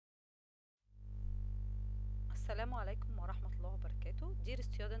Assalamu alaikum wa rahmatullahi wa barakatuh. Dear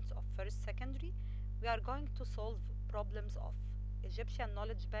students of first secondary, we are going to solve problems of Egyptian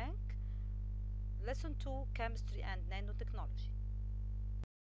Knowledge Bank, lesson 2, chemistry and nanotechnology.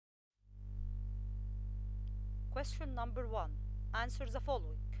 Question number 1. Answer the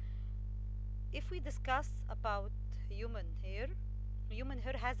following. If we discuss about human hair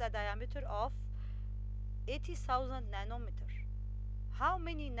has a diameter of 80,000 nanometers. How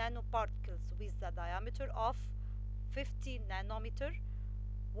many nanoparticles with the diameter of 50 nanometer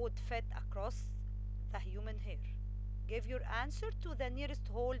would fit across the human hair? Give your answer to the nearest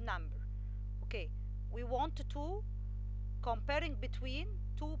whole number. Okay, we want to comparing between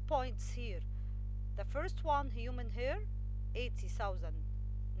 2 points here. The first one, human hair, 80,000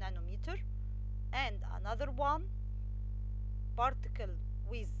 nanometer, and another one, particle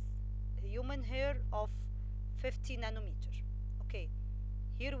with human hair of 50 nanometer. Okay,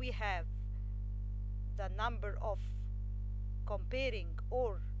 here we have the number of comparing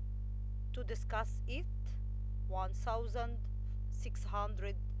or to discuss it,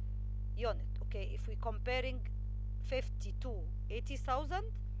 1,600 unit. Okay, if we comparing 50 to 80,000,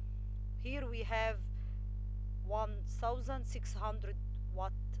 here we have 1,600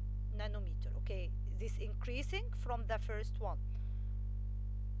 watt nanometer. Okay, this increasing from the first one.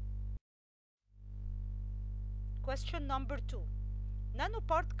 Question number 2.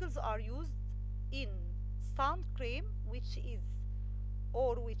 Nanoparticles are used in sun cream, which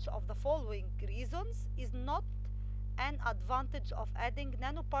of the following reasons is not an advantage of adding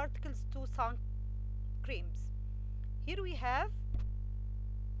nanoparticles to sun creams. Here we have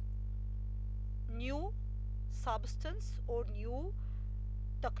new substance or new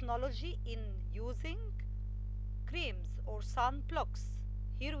technology in using creams or sun blocks.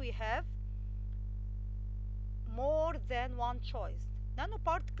 Here we have more than one choice.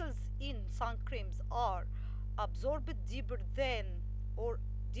 Nanoparticles in sun creams are absorbed deeper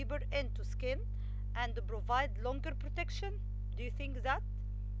into skin and provide longer protection. Do you think that?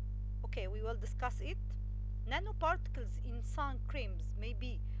 Okay, we will discuss it. Nanoparticles in sun creams may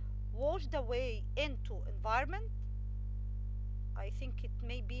be washed away into environment. I think it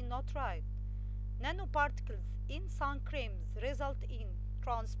may be not right. Nanoparticles in sun creams result in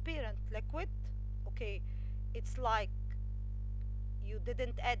transparent liquid. Okay, it's like you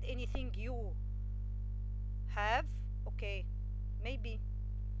didn't add anything you have. Okay, maybe.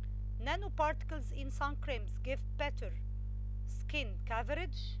 Nanoparticles in sun creams give better skin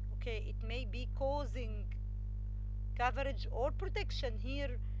coverage. Okay, it may be causing coverage or protection.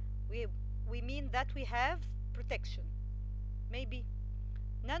 Here we mean that we have protection. Maybe.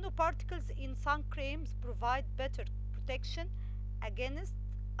 Nanoparticles in sun creams provide better protection against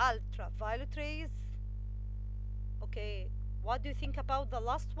ultraviolet rays. Okay, what do you think about the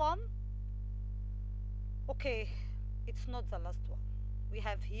last one? Okay, it's not the last one. We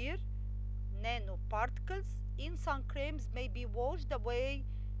have here nanoparticles in sun creams may be washed away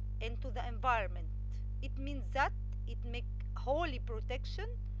into the environment. It means that it makes wholly protection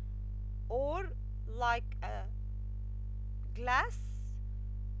or like a glass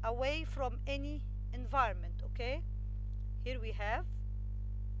away from any environment. Okay, here we have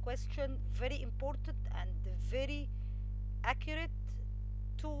question, very important and very accurate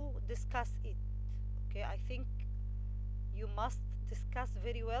to discuss it. Okay, I think you must discuss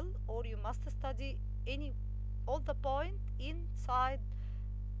very well, or you must study all the point inside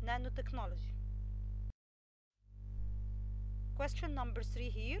nanotechnology. Question number 3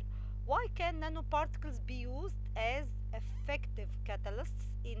 here. Why can nanoparticles be used as effective catalysts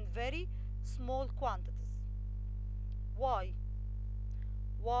in very small quantities? Why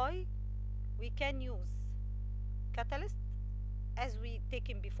we can use catalysts, as we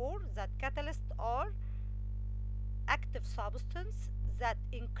taken before, that catalysts are active substance that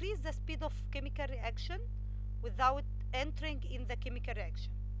increase the speed of chemical reaction without entering in the chemical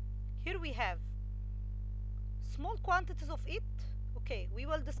reaction. Here we have small quantities of it. Okay, we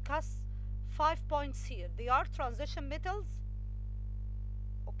will discuss 5 points here. They are transition metals.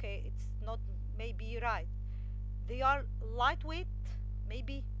 Okay, it's not maybe right. They are lightweight,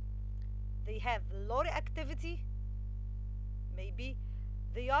 maybe. They have low reactivity, maybe.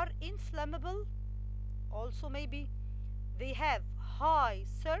 They are inflammable, also maybe. They have high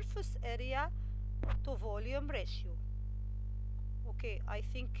surface area to volume ratio. Okay, I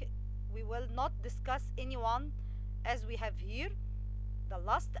think we will not discuss any one as we have here. The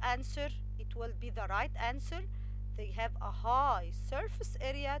last answer, it will be the right answer. They have a high surface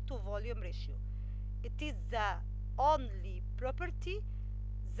area to volume ratio. It is the only property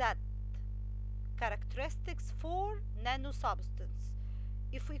that characteristics for nanosubstance.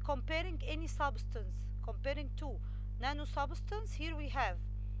 If we comparing any substance comparing to nano substance, here we have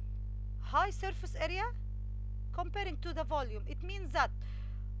high surface area comparing to the volume. It means that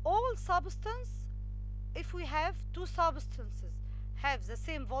all substance, if we have two substances have the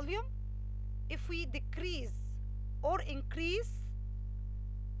same volume, if we decrease or increase,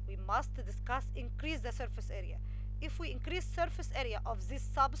 we must discuss increase the surface area. If we increase surface area of this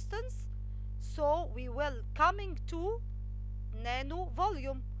substance, so we will coming to nano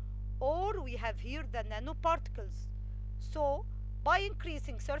volume, or we have here the nanoparticles. So by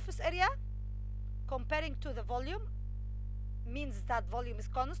increasing surface area comparing to the volume means that volume is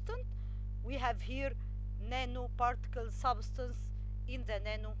constant, we have here nanoparticle substance in the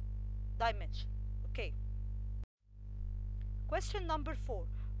nano dimension. Okay. Question number 4.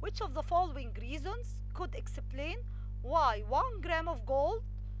 Which of the following reasons could explain why 1 gram of gold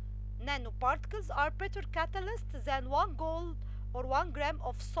nanoparticles are better catalysts than 1 gold or 1 gram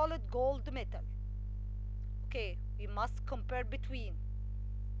of solid gold metal? Okay, we must compare between.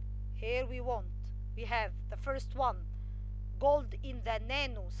 Here we have the first one, gold in the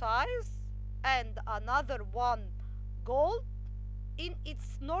nano size, and another one, gold in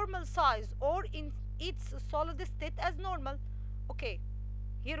its normal size or in its solid state as normal. Okay,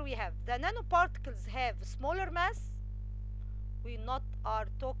 here we have the nanoparticles have smaller mass. We not are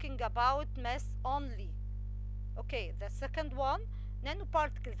talking about mass only. Okay, the second one,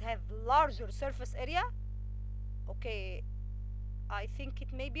 nanoparticles have larger surface area. Okay, I think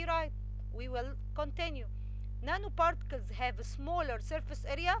it may be right. We will continue. Nanoparticles have a smaller surface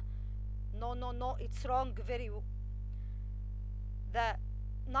area. No, it's wrong. The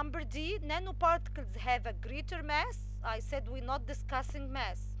number D, nanoparticles have a greater mass. I said we're not discussing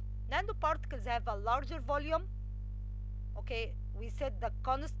mass. Nanoparticles have a larger volume. Okay, we said the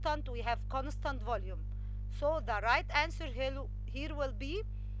constant, we have constant volume. So the right answer here will be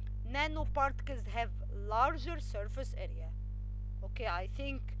nanoparticles have larger surface area. Okay, I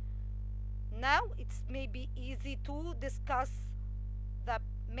think now it's maybe easy to discuss the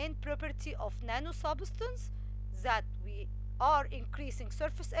main property of nanosubstance, that we are increasing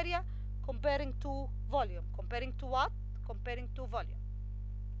surface area comparing to volume. Comparing to what? Comparing to volume.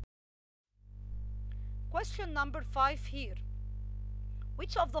 Question number 5 here.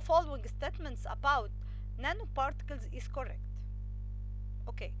 Which of the following statements about nanoparticles is correct?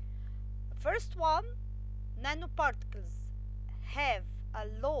 Okay, first one, nanoparticles have a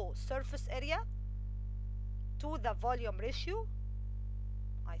low surface area to the volume ratio.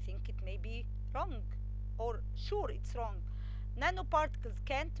 I think it may be wrong, or sure it's wrong. Nanoparticles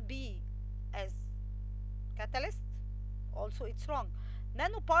can't be as catalyst. Also it's wrong.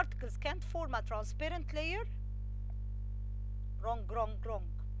 Nanoparticles can't form a transparent layer. Wrong.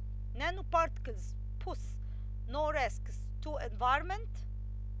 Nanoparticles pose no risks to environment.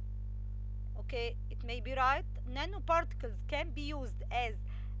 Okay, it may be right. Nanoparticles can be used as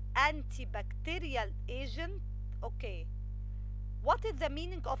antibacterial agent. Okay, what is the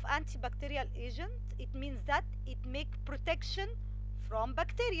meaning of antibacterial agent? It means that it makes protection from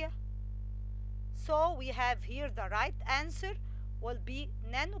bacteria. So we have here the right answer will be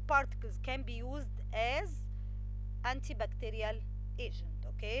nanoparticles can be used as antibacterial agent.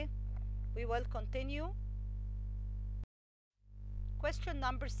 Okay, we will continue. Question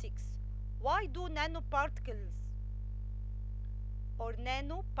number 6. Why do nanoparticles or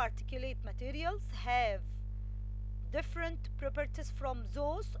nanoparticulate materials have different properties from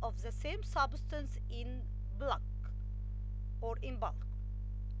those of the same substance in bulk or in bulk?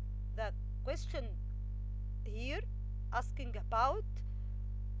 The question here asking about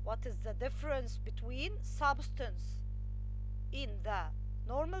what is the difference between substance in the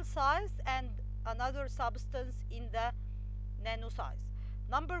normal size and another substance in the nano size.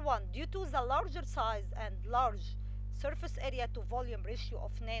 Number 1, due to the larger size and large surface area to volume ratio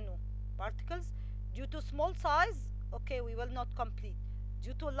of nanoparticles. Due to small size, okay, we will not complete.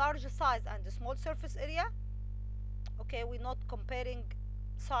 Due to large size and the small surface area, okay, we're not comparing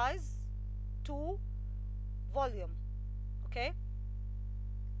size to volume. Okay,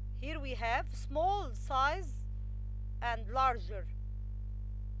 here we have small size and larger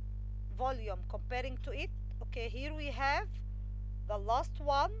volume comparing to it. Okay, here we have the last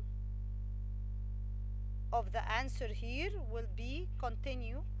one of the answer here will be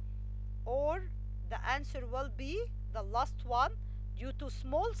continue, or the answer will be the last one, due to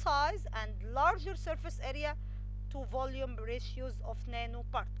small size and larger surface area to volume ratios of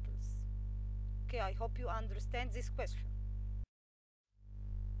nanoparticles. Okay, I hope you understand this question.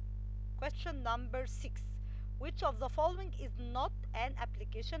 Question number 6. Which of the following is not an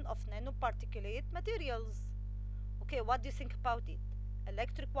application of nanoparticulate materials? Okay, what do you think about it?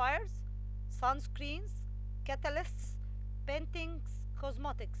 Electric wires, sunscreens, catalysts, paintings,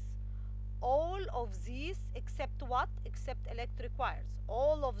 cosmetics. All of these except what? Except electric wires.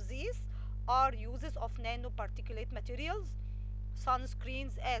 All of these are uses of nanoparticulate materials.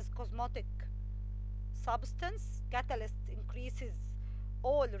 Sunscreens as cosmetic substance, catalyst increases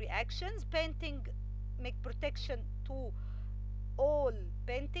all reactions, painting make protection to all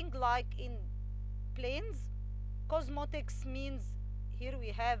painting like in planes. Cosmetics means here we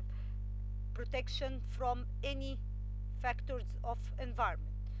have protection from any factors of environment.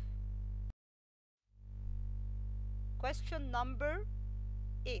 Question number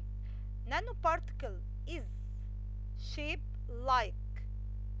 8. Nanoparticle is shaped like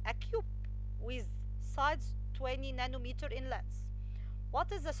a cube with sides 20 nanometer in length.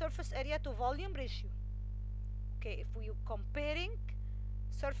 What is the surface area to volume ratio? Okay, if we are comparing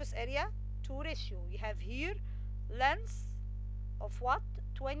surface area to ratio, we have here length of what?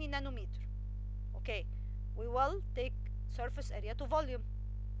 20 nanometer. Okay, we will take surface area to volume.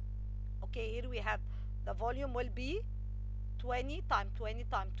 Okay, here we have the volume will be 20 times 20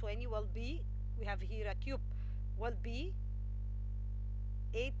 times 20 will be, we have here a cube, will be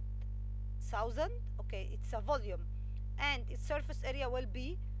 8,000. Okay, it's a volume, and its surface area will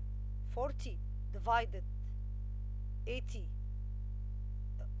be 40 divided 80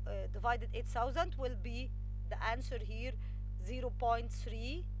 divided 8,000 will be the answer here,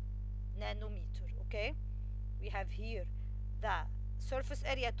 0.3 nanometer. Okay, we have here the surface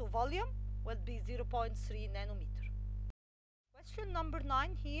area to volume will be 0.3 nanometer. Question number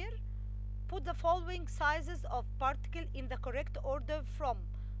 9 here. Put the following sizes of particle in the correct order from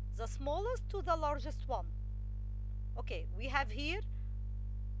the smallest to the largest one. Okay, we have here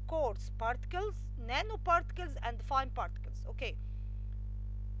coarse particles, nanoparticles, and fine particles. Okay,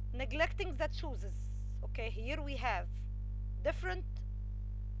 neglecting the choices. Okay, here we have different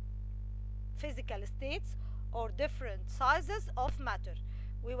physical states or different sizes of matter.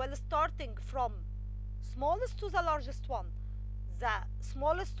 We will starting from smallest to the largest one. The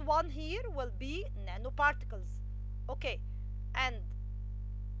smallest one here will be nanoparticles. Okay, and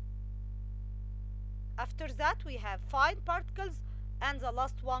after that we have fine particles, and the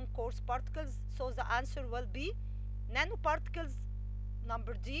last one coarse particles. So the answer will be nanoparticles,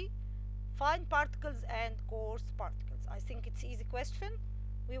 number D, fine particles and coarse particles. I think it's easy question.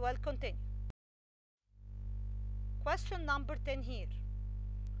 We will continue. Question number 10 here.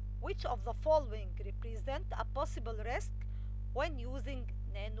 Which of the following represent a possible risk when using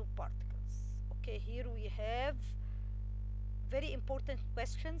nanoparticles? Okay, here we have very important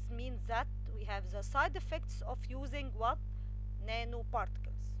questions, means that we have the side effects of using what?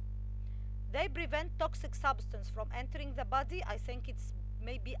 Nanoparticles. They prevent toxic substance from entering the body. I think it's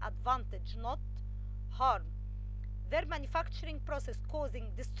maybe advantage, not harm. Their manufacturing process causing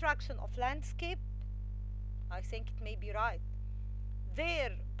destruction of landscape. I think it may be right.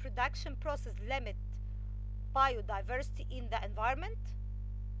 Their production process limit biodiversity in the environment.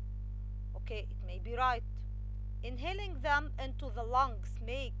 Okay, it may be right. Inhaling them into the lungs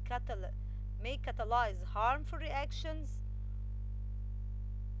may catalyze harmful reactions.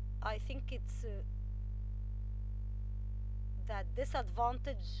 I think it's the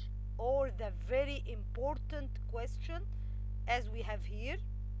disadvantage or the very important question, as we have here.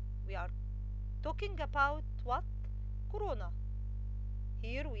 We are talking about what? Corona.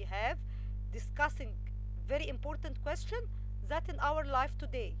 Here we have discussing very important question that in our life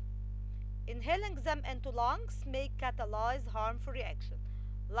today. Inhaling them into lungs may catalyze harmful reaction.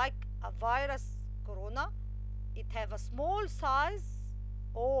 Like a virus, corona, it have a small size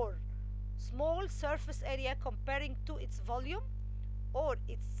or small surface area comparing to its volume, or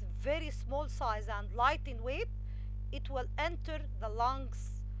its very small size and light in weight. It will enter the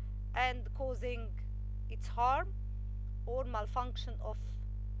lungs and causing its harm or malfunction of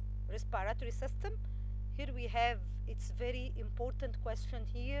respiratory system. Here we have, it's very important question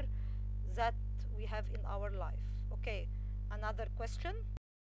here that we have in our life. Okay, another question.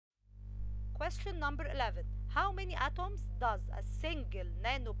 Question number 11. How many atoms does a single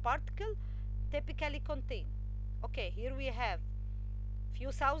nanoparticle typically contain? Okay, here we have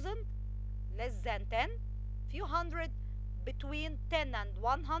few thousand, less than 10, few hundred, between 10 and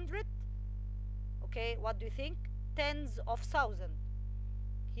 100. Okay, what do you think? Tens of thousands.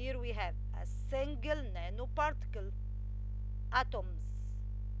 Here we have a single nanoparticle. Atoms.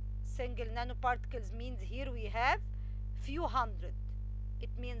 Single nanoparticles means here we have few hundred. It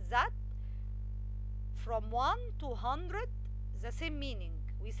means that from 1 to 100, the same meaning.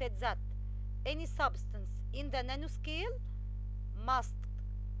 We said that any substance in the nanoscale must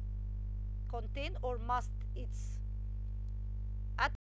contain or must its